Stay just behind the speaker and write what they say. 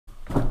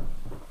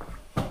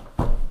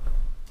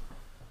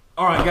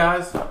Alright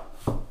guys,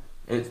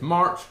 it's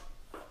March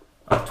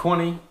of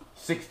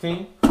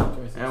 2016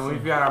 and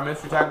we've got our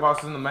mystery tackle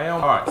boxes in the mail.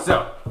 Alright,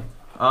 so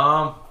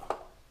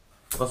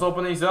let's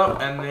open these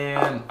up and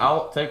then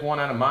I'll take one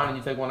out of mine and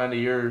you take one out of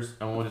yours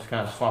and we'll just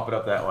kind of swap it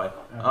up that way.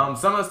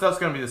 Some of the stuff's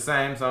going to be the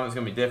same, some of it's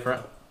going to be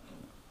different.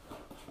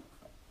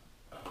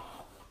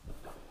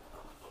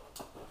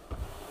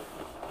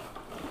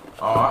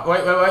 Alright,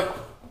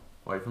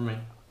 wait for me.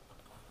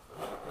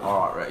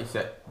 Alright, ready,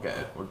 set,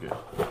 good, we're good.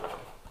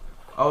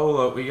 Oh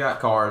look, we got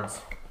cards.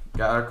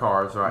 Got our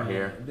cards right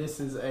here. This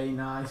is a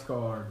nice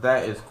card.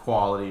 That is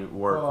quality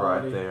work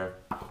right there.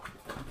 You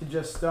could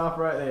just stop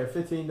right there.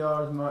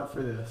 $15 a month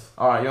for this.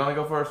 Alright, you want to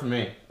go first for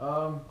me?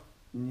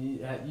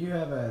 You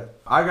have a...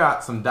 I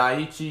got some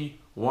Daiichi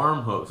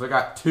worm hooks. I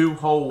got 2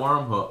 whole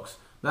worm hooks.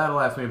 That'll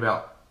last me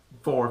about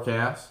 4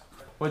 casts.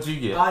 What'd you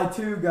get? I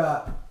too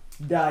got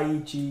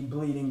Daiichi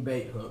bleeding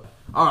bait hook.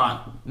 Alright,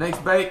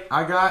 next bait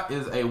I got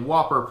is a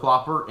Whopper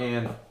Plopper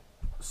in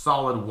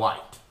solid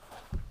white.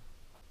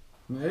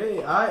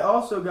 Hey, I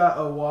also got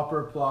a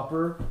Whopper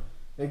Plopper,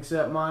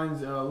 except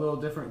mine's a little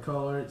different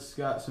color. It's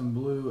got some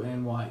blue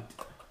and white.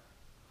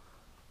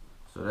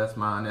 So that's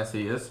mine, that's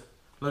his.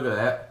 Look at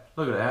that,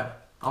 look at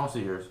that. I want to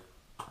see yours.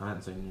 I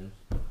haven't seen yours.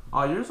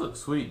 Oh, yours looks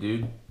sweet,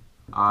 dude.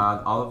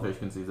 All the fish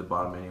can see the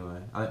bottom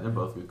anyway. I think they're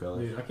both good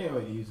colors. Dude, I can't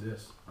wait to use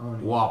this.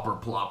 Whopper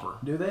Plopper.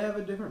 Do they have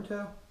a different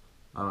tail?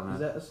 I don't know. Is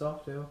that a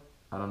soft tail?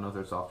 I don't know if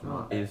they're soft or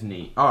not. It is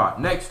neat.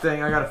 Alright, next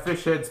thing, I got a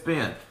fish head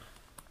spin.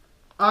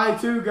 I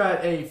too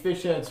got a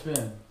fish head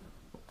spin.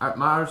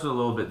 Mine's a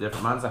little bit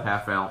different. Mine's a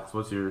 1/2 ounce.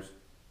 What's yours?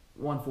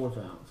 1/4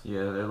 ounce.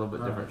 Yeah, they're a little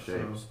bit different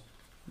shapes. So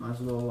mine's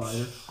a little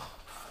lighter.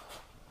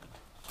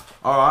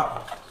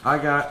 Alright, I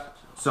got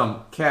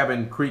some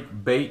Cabin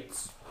Creek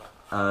baits.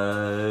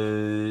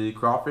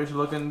 Crawfish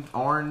looking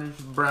orange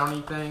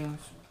brownie things.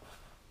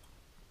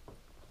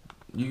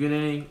 You get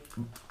any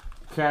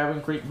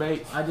Cabin Creek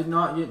baits? I did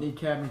not get any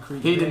Cabin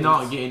Creek He baits. did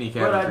not get any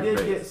Cabin Creek baits. But I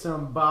did get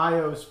some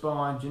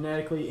BioSpawn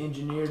genetically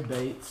engineered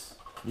baits.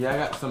 Yeah, I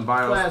got some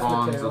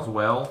BioSpawns as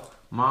well.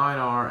 Mine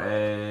are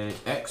a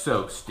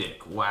Exo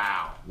Stick.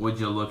 Wow, would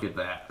you look at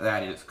that?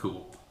 That is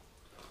cool.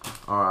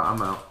 Alright,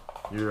 I'm out.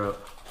 You're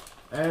up.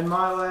 And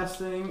my last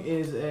thing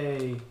is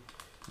a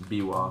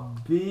Biwa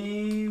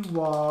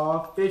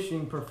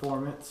Fishing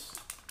Performance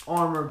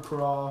Armored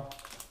Crawl.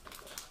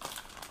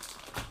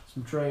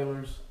 Some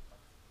trailers.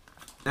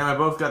 Now we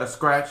both got a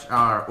scratch,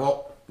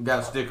 well, got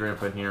a sticker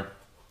up in here.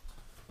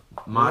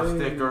 My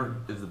sticker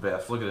is the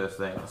best. Look at this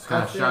thing. It's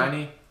kind of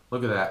shiny.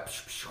 Look at that.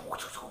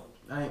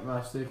 I think my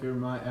sticker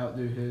might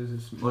outdo his.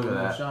 It's Look at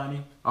that.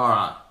 Shiny.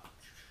 Alright.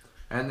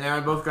 And now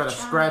we both got to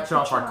scratch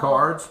off our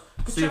cards.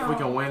 See if we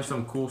can win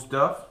some cool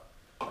stuff.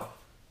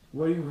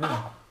 What do you win?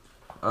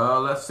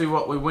 Let's see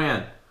what we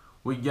win.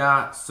 We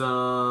got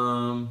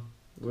some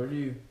Where do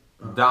you...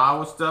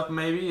 Daiwa stuff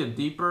maybe. A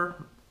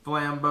deeper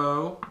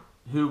flambeau.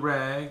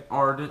 Hoorag,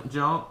 ardent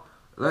jump.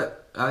 I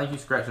think you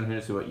scratch on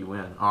here to see what you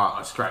win. Alright,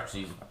 let's scratch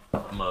these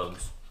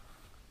mugs.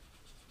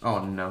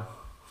 Oh no.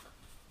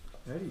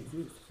 How do you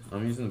do this?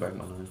 I'm using the back of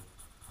my hand.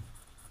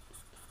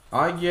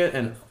 I get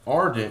an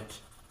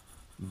ardent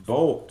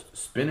bolt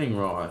spinning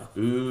rod.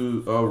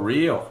 Ooh, oh,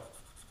 real.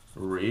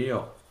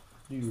 Real.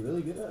 Do you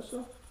really get that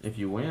stuff? If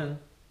you win.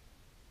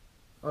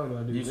 Oh, do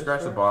I do You this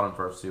scratch the first? bottom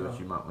first, see what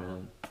you might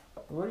win.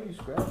 What are you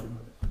scratching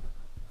with?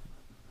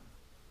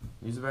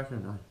 Use the back of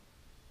your knife.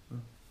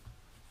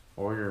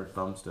 Or your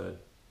thumb stud.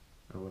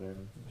 Or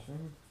whatever.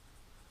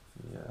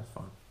 Yeah, that's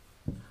fine.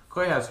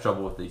 Clay has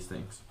trouble with these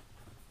things.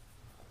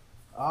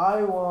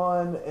 I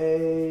won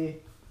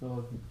a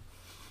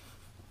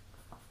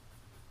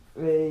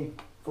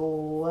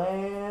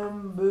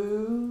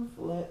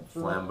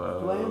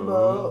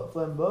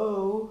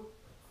flambeau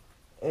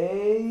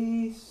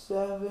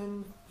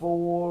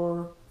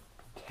A74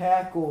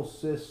 tackle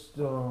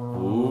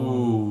system.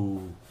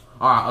 Ooh.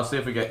 Alright, let's see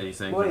if we get these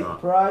things or Wait,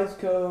 not. prize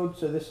code,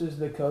 so this is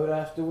the code I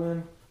have to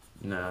win?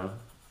 No.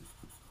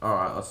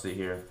 Alright, let's see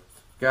here.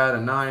 Got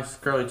a nice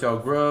curly tail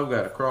grub,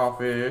 got a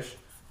crawfish,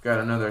 got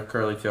another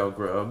curly tail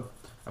grub.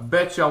 I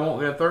bet you I won't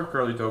get a third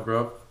curly tail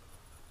grub.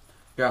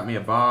 Got me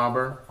a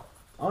bobber.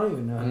 I don't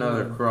even know.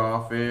 Another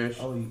crawfish.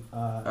 Oh,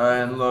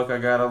 And look, I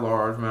got a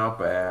largemouth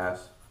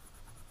bass.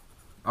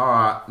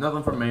 Alright,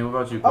 nothing from me. What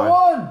about you, Clay? I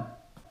won!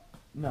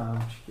 No,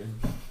 I'm just kidding.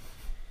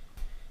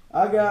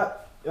 I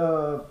got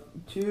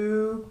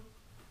 2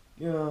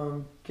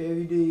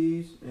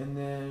 KVDs and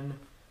then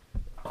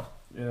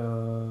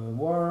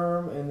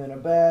worm and then a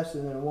bass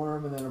and then a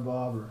worm and then a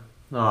bobber.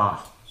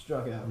 Ah,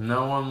 Struck out.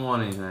 no one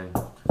won anything.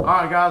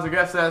 Alright guys, I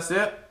guess that's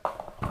it.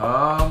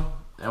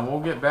 And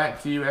we'll get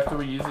back to you after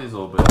we use these a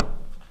little bit.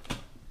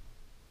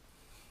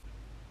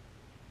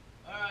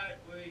 Alright,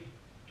 we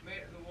made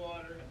it in the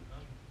water.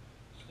 I'm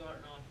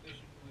starting off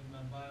fishing with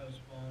my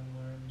BioSpawn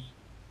worms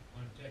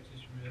on a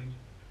Texas rig.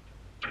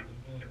 The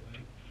bullet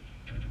weight.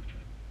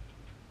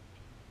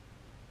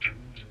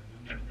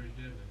 Pretty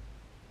good.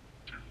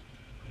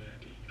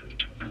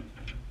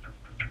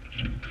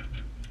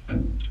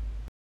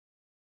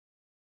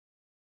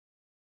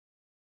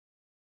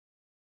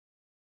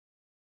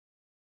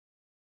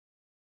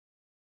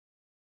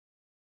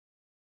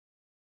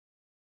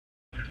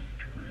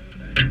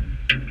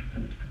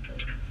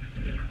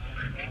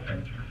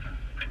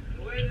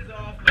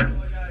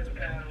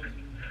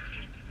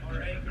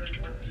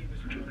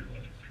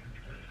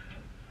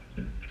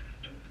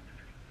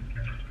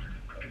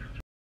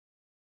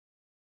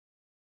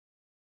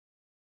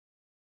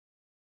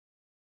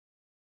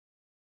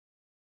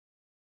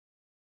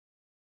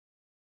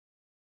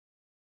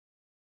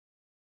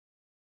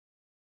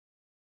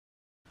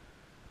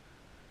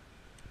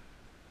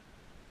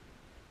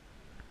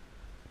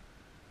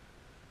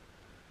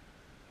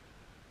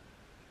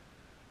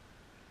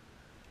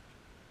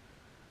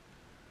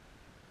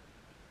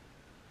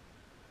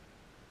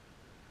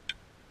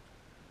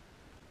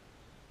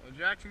 Oh,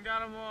 Jackson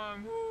got him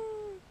on.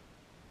 Woo!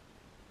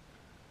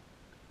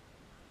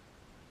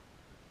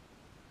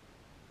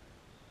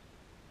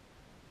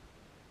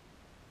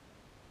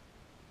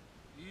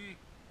 Yeet.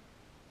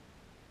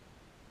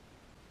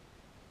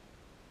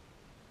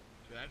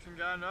 Jackson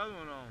got another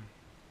one on.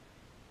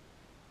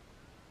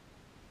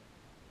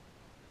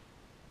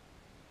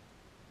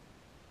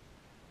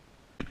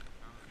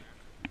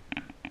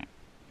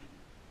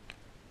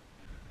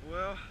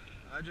 Well,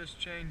 I just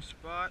changed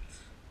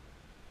spots.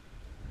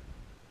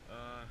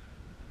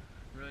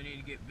 Really need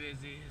to get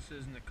busy. This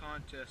isn't a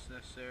contest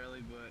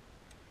necessarily, but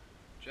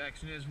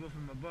Jackson is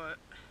whooping my butt.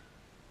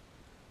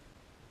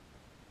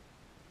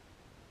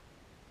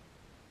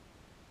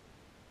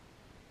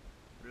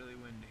 Really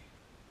windy.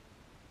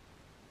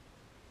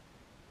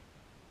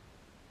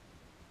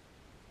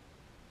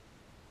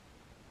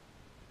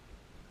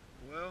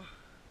 Well,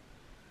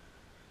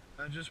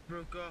 I just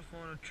broke off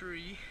on a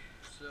tree,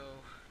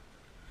 so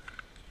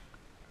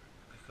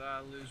if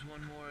I lose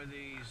one more of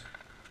these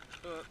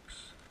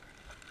hooks,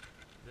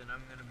 then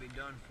I'm going to be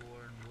done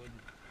for and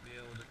wouldn't be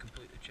able to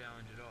complete the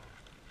challenge at all.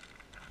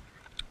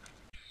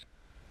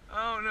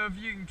 I don't know if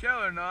you can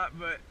tell or not,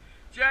 but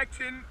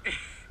Jackson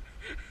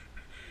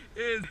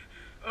is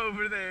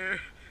over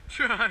there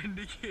trying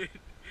to get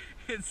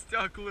his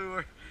stuck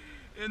lure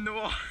in the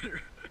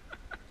water.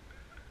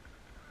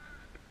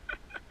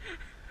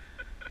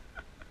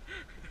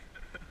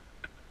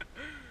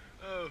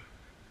 Oh.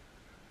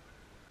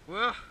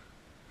 Well,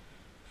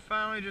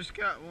 finally just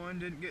got one.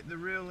 Didn't get the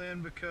reel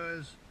in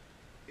because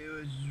it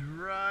was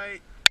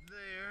right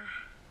there,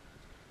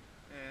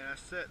 and I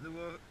set the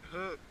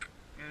hook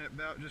and it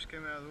about just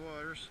came out of the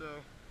water,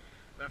 so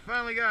but I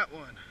finally got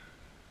one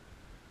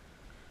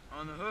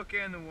on the hook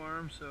and the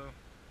worm, so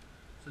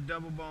it's a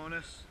double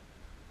bonus.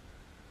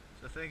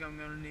 So I think I'm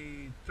gonna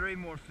need 3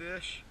 more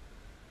fish.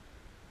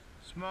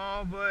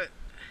 Small, but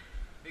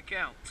it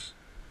counts.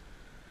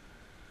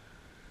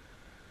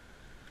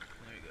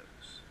 There he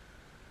goes.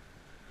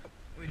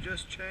 We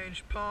just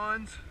changed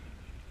ponds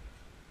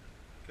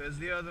because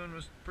the other one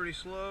was pretty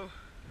slow,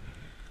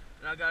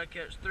 and I gotta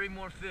catch 3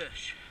 more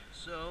fish.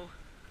 So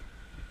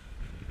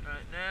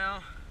right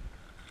now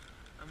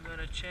I'm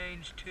gonna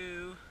change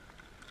to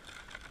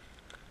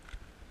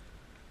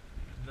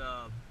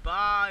the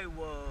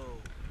Biwa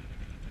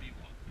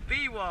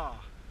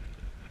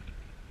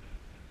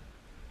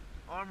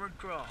Armored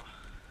Craw.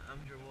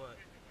 Under what?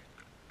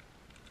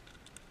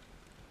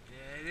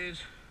 Yeah, it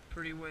is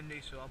pretty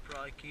windy, so I'll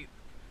probably keep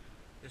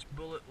this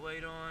bullet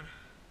weight on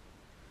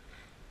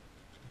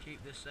and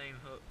keep this same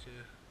hook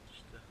too,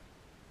 just to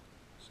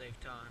save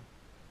time.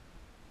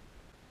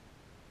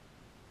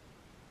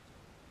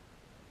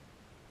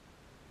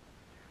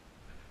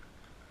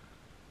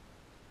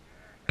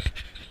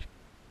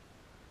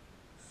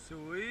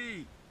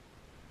 Sweet.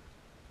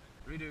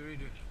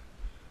 Redo.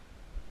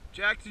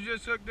 Jackson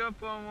just hooked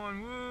up on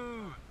one.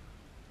 Woo!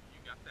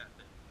 You got that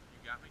thing. You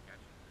got me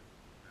catching it.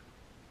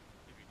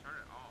 If you turn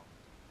it off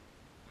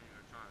when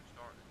you're trying to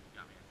start it, you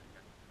got me actually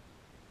catching it.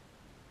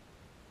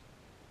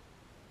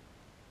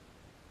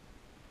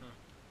 Huh.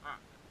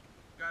 Alright.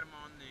 Got him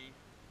on the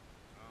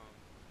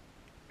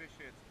fish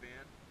head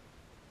spin.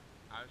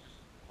 I was just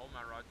holding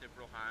my rod tip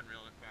real high and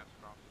reeling it fast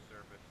across the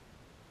surface.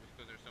 Just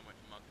because there's so much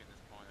muck in this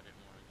pond, I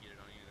didn't want to get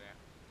it on any of that.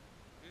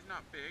 He's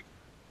not big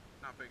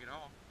at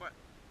all, but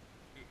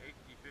he ate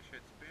the fish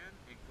head spin,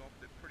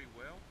 engulfed it pretty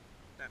well.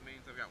 That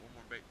means I've got one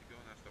more bait to go,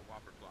 and that's the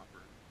whopper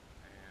plopper.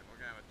 And we're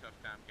gonna have a tough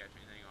time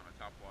catching anything on a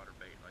topwater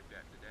bait like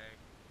that today,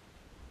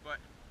 but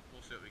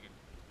we'll see what we can do.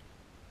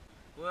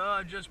 Well,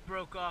 I just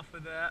broke off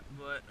of that,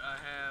 but I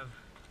have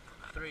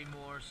 3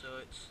 more, so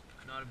it's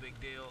not a big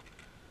deal.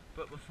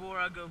 But before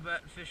I go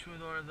back and fish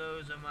with one of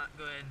those, I might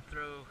go ahead and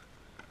throw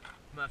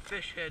my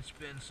fish head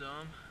spin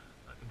some.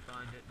 If I can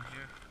find it in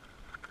here.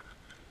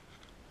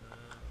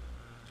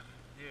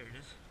 There it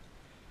is.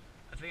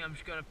 I think I'm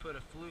just going to put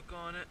a fluke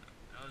on it.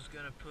 I was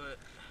going to put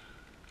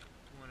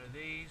one of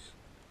these.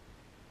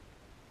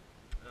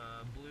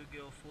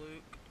 Bluegill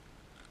fluke.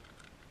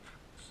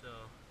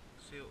 So,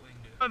 see what we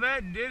can do. Oh,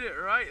 that did it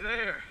right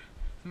there.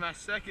 It's my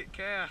second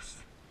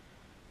cast.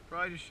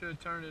 Probably just should have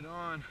turned it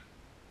on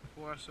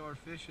before I started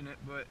fishing it,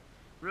 but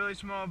really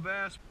small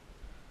bass.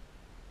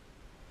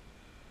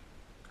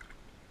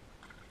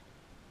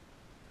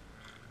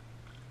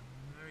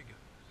 There he goes.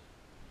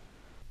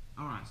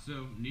 Alright,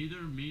 so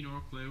neither me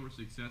nor Clay were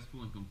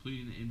successful in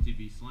completing the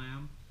MTB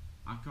Slam.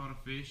 I caught a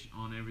fish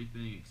on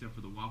everything except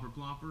for the whopper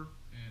plopper.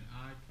 And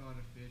I caught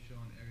a fish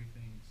on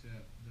everything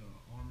except the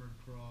armored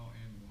craw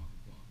and the whopper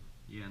plopper.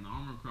 Yeah, and the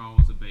armored craw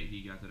was a bait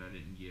he got that I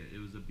didn't get. It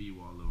was a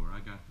Biwa lure.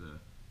 I got the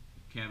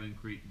Cabin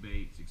Creek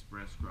Baits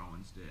Express Craw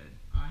instead.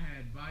 I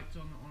had bites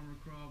on the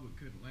armored craw but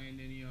couldn't land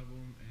any of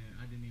them, and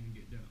I didn't even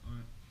get to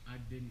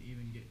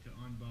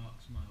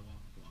unbox my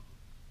whopper plopper.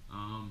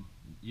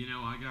 You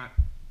know, I got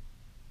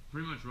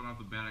pretty much right off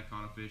the bat. I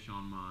caught a fish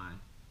on my.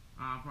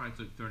 Probably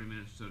took 30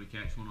 minutes or so to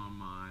catch one on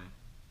my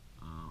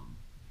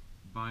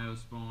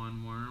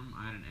biospawn worm.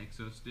 I had an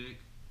exo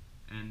stick,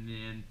 And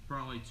then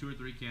probably 2 or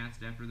 3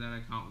 casts after that,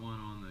 I caught one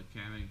on the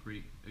Cabin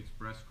Creek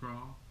Express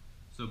Crawl.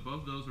 So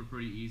both those were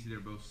pretty easy. They're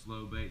both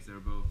slow baits.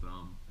 They're both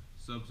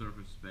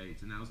subsurface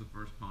baits, and that was the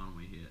first pond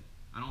we hit.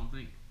 I don't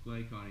think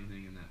Clay caught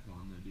anything in that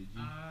pond though, did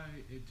you?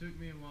 It took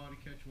me a while to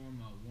catch one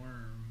my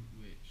worm,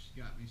 which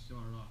got me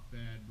started off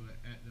bad. But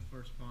at the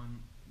first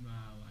pond, my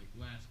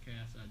last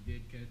cast, I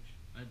did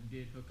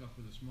hook up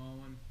with a small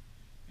one,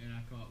 and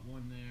I caught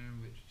one there,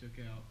 which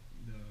took out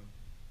the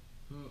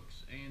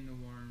hooks and the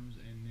worms,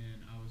 and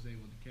then I was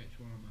able to catch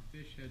one on my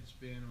fish head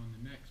spin on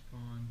the next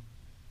pond,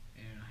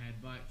 and I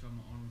had bites on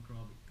my armor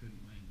crawl but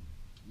couldn't land them.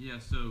 Yeah,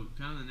 so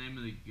kind of the name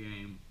of the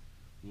game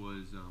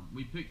was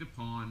we picked a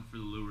pond for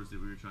the lures that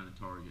we were trying to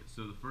target.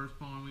 So the first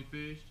pond we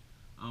fished,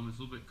 it's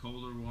a little bit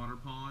colder water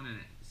pond, and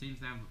it seems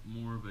to have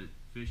more of a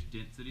fish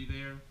density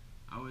there.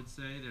 I would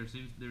say there's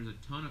a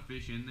ton of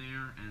fish in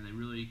there, and they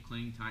really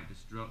cling tight to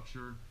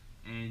structure.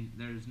 And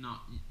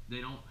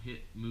they don't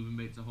hit moving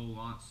baits a whole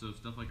lot. So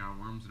stuff like our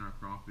worms and our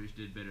crawfish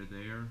did better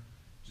there,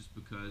 just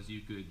because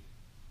you could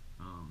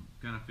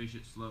kind of fish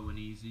it slow and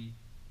easy.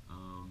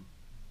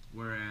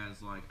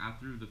 Whereas I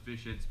threw the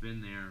fish head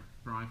spin there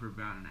probably for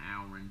about an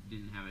hour and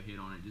didn't have a hit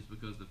on it, just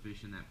because the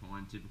fish in that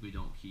pond typically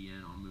don't key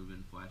in on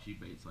moving flashy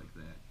baits like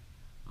that.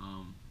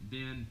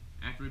 Then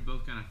after we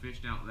both kind of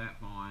fished out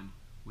that pond,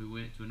 we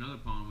went to another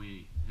pond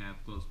we have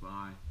close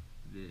by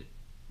that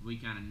we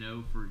kind of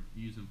know for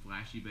using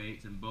flashy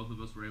baits, and both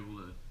of us were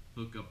able to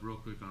hook up real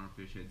quick on our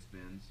fish head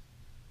spins.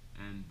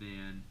 And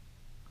then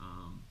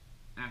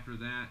after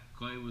that,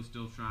 Clay was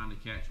still trying to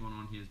catch one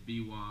on his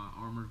BY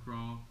armored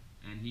crawl,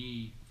 and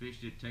he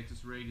fished it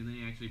Texas rigged, and then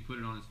he actually put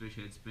it on his fish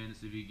head spin to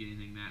see if he could get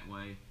anything that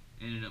way.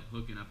 Ended up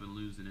hooking up and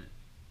losing it,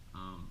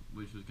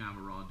 which was kind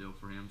of a raw deal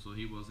for him, so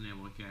he wasn't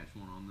able to catch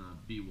one on the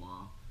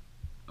BY.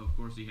 Of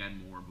course he had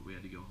more, but we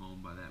had to go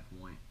home by that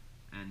point.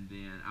 And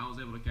then I was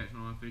able to catch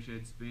one on my fish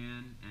head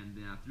spin, and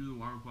then I threw the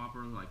whopper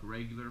plopper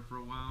regular for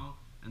a while,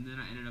 and then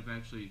I ended up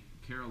actually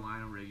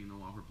Carolina rigging the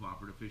whopper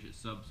plopper to fish it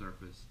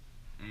subsurface.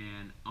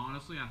 And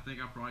honestly, I think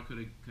I probably could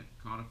have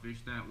caught a fish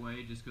that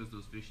way, just because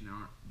those fish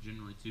aren't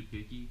generally too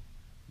picky.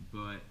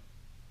 But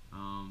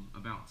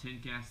about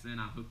 10 casts in,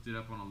 I hooked it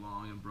up on a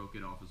log and broke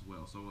it off as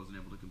well, so I wasn't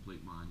able to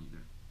complete mine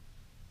either.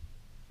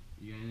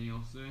 You got anything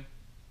else to say?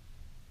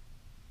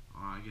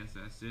 Alright, I guess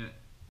that's it.